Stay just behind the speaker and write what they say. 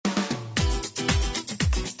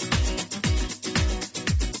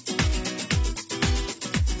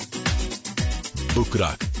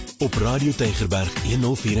Boekrak op Radio Tagelberg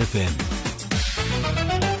 104 FM.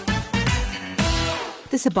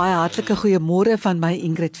 Dit is 'n baie hartlike goeiemôre van my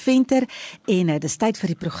Ingrid Venter en dit is tyd vir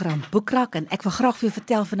die program Boekrak en ek wil graag vir jou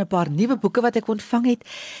vertel van 'n paar nuwe boeke wat ek ontvang het.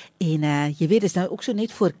 En jy weet, dit is nou ook so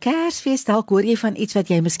net voor Kersfees, dalk hoor jy van iets wat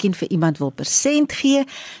jy miskien vir iemand wil persent gee.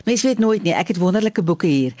 Mens weet nooit nie, ek het wonderlike boeke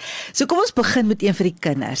hier. So kom ons begin met een vir die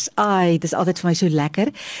kinders. Ai, dit is altyd vir my so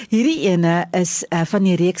lekker. Hierdie ene is van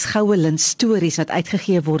die reeks Goue Lint stories wat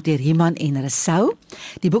uitgegee word deur Iman en Rousseau.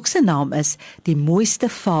 Die boek se naam is Die mooiste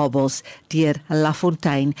fabels deur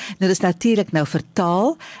Fontaine. Nou dis natuurlik nou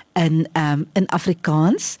vertaal in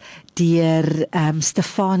Afrikaans deur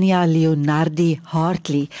Stefania Leonardi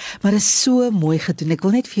Hartley, maar is so mooi gedoen. Ek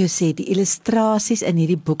wil net vir jou sê, die illustrasies in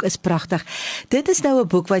hierdie boek is pragtig. Dit is nou 'n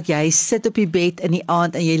boek wat jy sit op die bed in die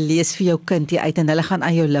aand en jy lees vir jou kind hier uit en hulle gaan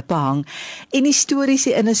aan jou lippe hang. En die stories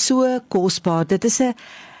hierin is so kosbaar. Dit is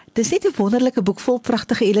net 'n wonderlike boek vol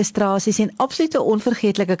pragtige illustrasies en absolute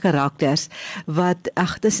onvergeetlike karakters wat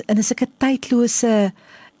dis in 'n sulke tydlose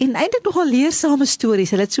en eintlik nogal leersame stories.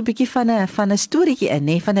 Hulle het so 'n bietjie van 'n storieetjie in,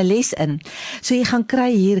 nê, van 'n les in. So jy gaan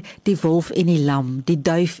kry hier die wolf en die lam, die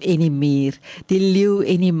duif en die mier, die leeu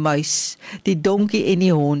en die muis, die donkie en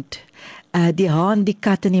die hond. Die haan, die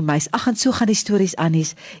kat en die muis. Ag, en so gaan die stories aan.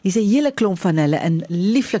 Hier's 'n hele klomp van hulle en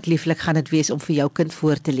lieflik gaan dit wees om vir jou kind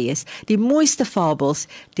voor te lees. Die mooiste fabels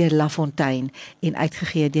deur Fontaine en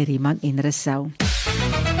uitgegee deur Iman en Rousseau.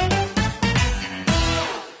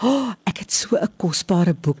 Ek het so 'n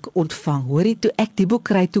kosbare boek ontvang. Hoorie, toe ek die boek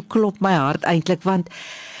kry, toe klop my hart eintlik, want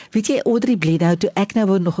weet jy, Audrey blignaut, toe ek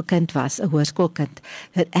nou nog 'n kind was, 'n hoërskoolkind,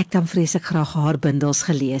 het ek dan vreeslik graag haar bundels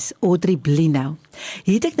gelees. Audrey blignaut.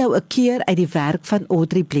 Hier het ek nou 'n keer uit die werk van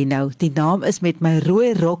Audrey blignaut. Die naam is Met my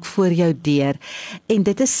rooi rok voor jou deur. En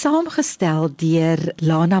dit is saamgestel deur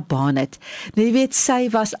Lana Barnett. Nou jy weet, sy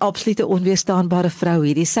was absoluut 'n onweerstaanbare vrou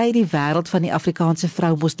hierdie. Sy het die wêreld van die Afrikaanse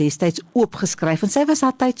vrou mos destyds oopgeskryf en sy was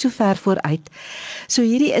haar tyd so ver vooruit. So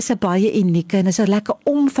hierdie is 'n baie unieke en is 'n lekker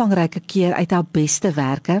omvangryke keer uit haar beste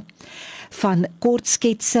werke. Van kort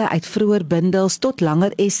sketse uit vroeër bundels tot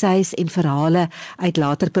langer essays en verhale uit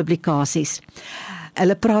later publikasies.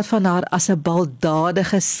 Hulle praat van haar as 'n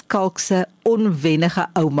baldadige, skalkse, onwennige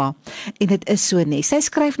ouma. En dit is so nie. Sy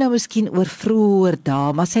skryf nou miskien oor vroeër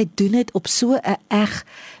dae, maar sy doen dit op so 'n eg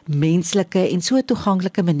menslike en so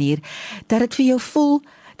toeganklike manier dat dit vir jou voel,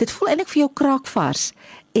 dit voel eintlik vir jou kraakvars.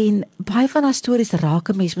 En baie van haar stories raak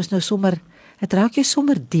 'n mens mos nou sommer, dit raak jou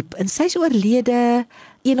sommer diep. En sy is oorlede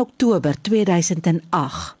 1 Oktober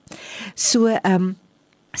 2008. So,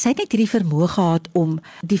 sy het net hierdie vermoë gehad om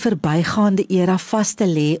die verbygaande era vas te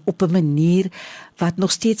lê op 'n manier wat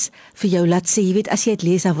nog steeds vir jou laat sê, jy weet, as jy dit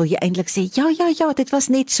lees, dan wil jy eintlik sê, ja, dit was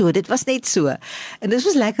net so. En dit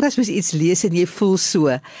was lekker as jy iets lees en jy voel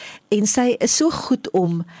so. En sy is so goed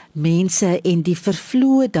om mense en die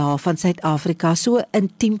vervloë dae van Suid-Afrika so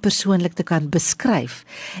intiem persoonlik te kan beskryf.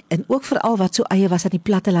 En ook veral wat so eie was aan die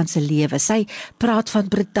plattelandse lewe. Sy praat van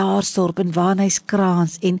Bredasdorp en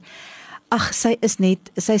Waarnhuiskraans en ag, sy is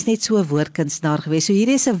net so 'n woordkunstenaar geweest. So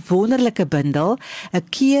hierdie is 'n wonderlike bundel, 'n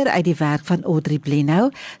keer uit die werk van Audrey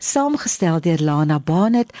blignaut, saamgestel deur Lana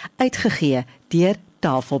Barnett, uitgegee deur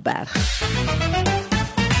Taffelberg.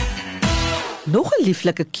 Nog 'n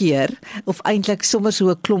lieflike keer, of eintlik sommer so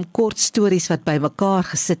 'n klomp kort stories wat bymekaar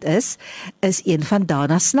gesit is een van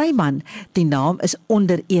Dana Snyman. Die naam is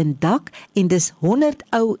Onder een dak en dis 100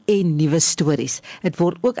 ou en nuwe stories. Dit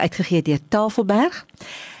word ook uitgegee deur Taffelberg.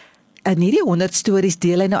 In hierdie 100 stories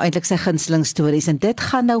deel hy nou eintlik sy gunsteling stories en dit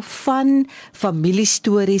gaan nou van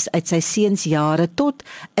familiestories uit sy seuns jare tot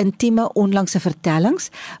intieme onlangse vertellings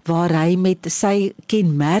waar hy met sy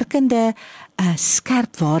kenmerkende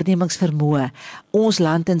skerp waarnemingsvermoë ons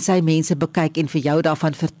land en sy mense bekyk en vir jou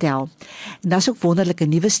daarvan vertel. En daar's ook wonderlike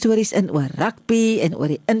nuwe stories in oor rugby en oor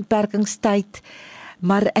die inperkingstyd.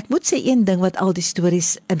 Maar ek moet sê een ding wat al die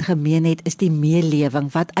stories in gemeen het, is die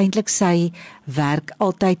meelewing wat eintlik sy werk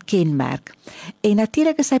altyd kenmerk. En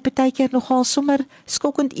natuurlik is hy partykeer nogal sommer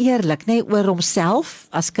skokkend eerlik, nê, oor homself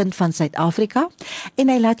as kind van Suid-Afrika. En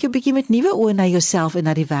hy laat jou bietjie met nuwe oë na jouself en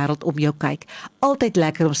na die wêreld om jou kyk. Altyd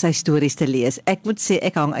lekker om sy stories te lees. Ek moet sê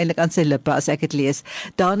ek hang eintlik aan sy lippe as ek dit lees.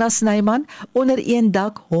 Dana Snyman, Onder een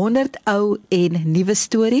dak, 100 ou en nuwe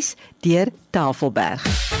stories deur Taffelberg.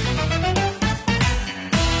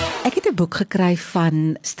 Ek het 'n boek gekry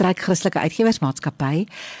van Stryk-Christelike Uitgewersmaatskappy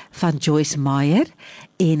van Joyce Meyer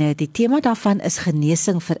en die tema daarvan is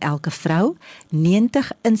Genesing vir elke vrou,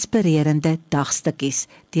 90 inspirerende dagstukkies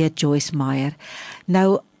deur Joyce Meyer.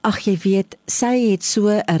 Nou, ag jy weet, sy het so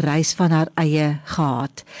 'n reis van haar eie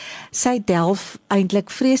gehad. Sy delf eintlik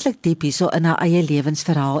vreeslik diep hierso in haar eie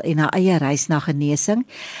lewensverhaal en haar eie reis na genesing.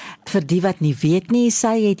 Vir die wat nie weet nie,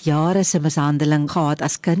 sy het jare se mishandeling gehad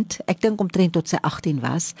as kind. Ek dink omtrent tot sy 18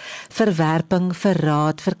 was. Verwerping,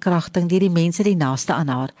 verraad, verkrachting deur die mense die naaste aan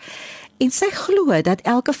haar. En sy glo dat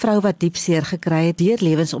elke vrou wat diep seer gekry het deur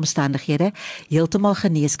lewensomstandighede heeltemal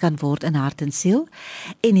genees kan word in hart en siel.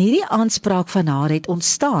 En hierdie aanspraak van haar het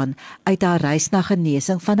ontstaan uit haar reis na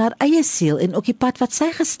genesing van haar eie siel en ook die pad wat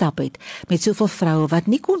sy gestap het met soveel vroue wat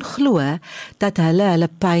nie kon glo dat hulle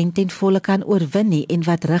pyn ten volle kan oorwin nie en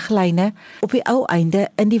wat riglyne op die ou einde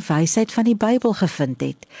in die wysheid van die Bybel gevind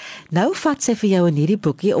het. Nou vat sy vir jou in hierdie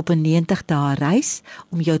boekie op 'n 90 dae reis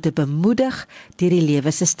om jou te bemoedig deur die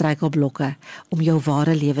lewe se struikelblokke om jou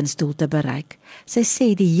ware lewensdoel te bereik. Sy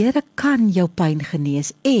sê die Here kan jou pyn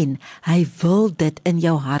genees en hy wil dit in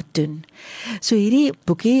jou hart doen. So hierdie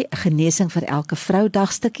boekie Genesing vir elke vrou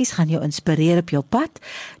dagstukkies gaan jou inspireer op jou pad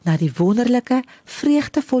na die wonderlike,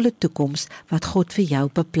 vreugdevolle toekoms wat God vir jou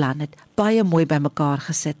beplan het. Baie mooi bymekaar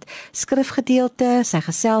gesit. Skrifgedeelte, sy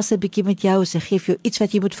gesels 'n bietjie met jou, sy gee vir jou iets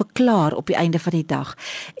wat jy moet verklaar op die einde van die dag.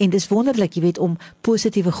 En dis wonderlik, jy weet, om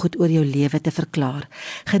positiewe goed oor jou lewe te verklaar.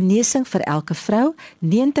 Genesing vir elke vrou,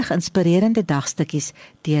 90 inspirerende dagstukkies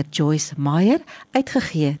deur Joyce Meyer,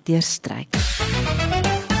 uitgegee deur Struik.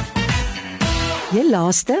 Die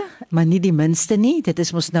laaste, maar nie die minste nie, dit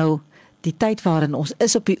is mos nou die tyd waarin ons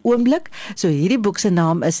is op die oomblik. So hierdie boek se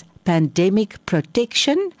naam is Pandemic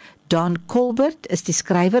Protection. Don Colbert is die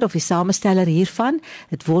skrywer of die samesteller hiervan.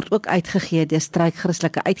 Dit word ook uitgegee deur Struik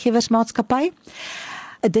Christelike Uitgewersmaatskappy.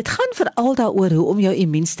 Dit gaan veral daaroor hoe om jou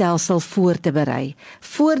immuunstelsel voor te berei,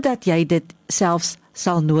 voordat jy dit selfs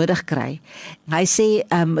sal nodig kry. Hy sê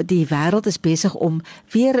die wêreld is besig om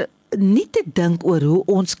weer nie te dink oor hoe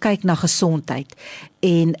ons kyk na gesondheid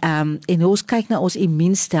en hoe ons kyk na ons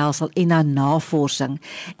immuunstelsel en na navorsing.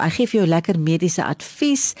 Hy gee vir jou lekker mediese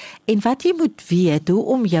advies en wat jy moet weet hoe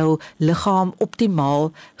om jou liggaam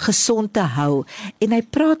optimaal gesond te hou. En hy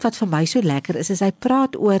praat, wat vir my so lekker is hy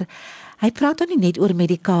praat nou nie net oor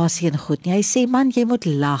medikasie en goed nie. Hy sê man, jy moet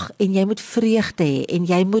lag en jy moet vreugde hê en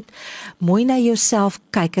jy moet mooi na jouself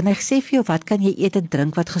kyk en hy sê vir jou wat kan jy eet en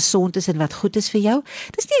drink wat gesond is en wat goed is vir jou.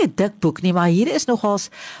 Dis nie 'n dik boek nie, maar hier is nogals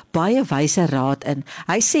baie wyse raad in.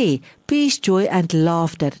 Hy sê peace, joy and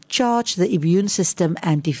laughter charge the immune system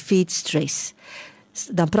and defeat stress.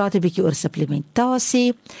 Dan praat hy 'n bietjie oor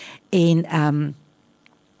supplementasie en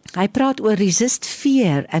hy praat oor resist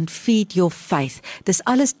fear and feed your faith. Dis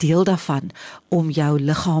alles deel daarvan om jou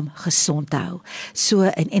liggaam gesond te hou. So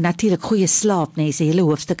en natuurlik goeie slaap, nee, is 'n hele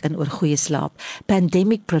hoofstuk in oor goeie slaap.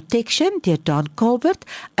 Pandemic Protection deur Don Colbert,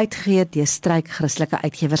 uitgegee deur Struik Christelike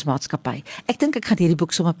Uitgewersmaatskappy. Ek dink ek gaan hierdie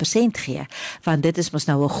boek sommer persent gee, want dit is mos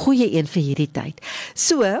nou 'n goeie een vir hierdie tyd.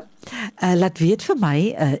 So laat weet vir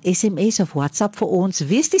my, SMS of WhatsApp vir ons,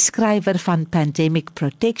 wie is die skrywer van Pandemic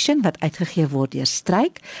Protection wat uitgegee word deur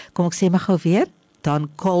Struik? Kom ek sê maar gou weer, Don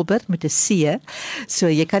Colbert met 'n C, so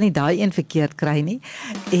jy kan nie daai een verkeerd kry nie,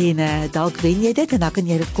 en dalk wen jy dit, en dan kan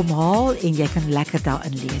jy dit kom haal, en jy kan lekker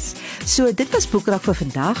daarin lees. So, dit was Boekrak vir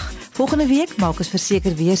vandag. Volgende week maak ons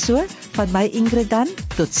verseker weer so, van my Ingrid dan,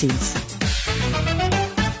 totsiens.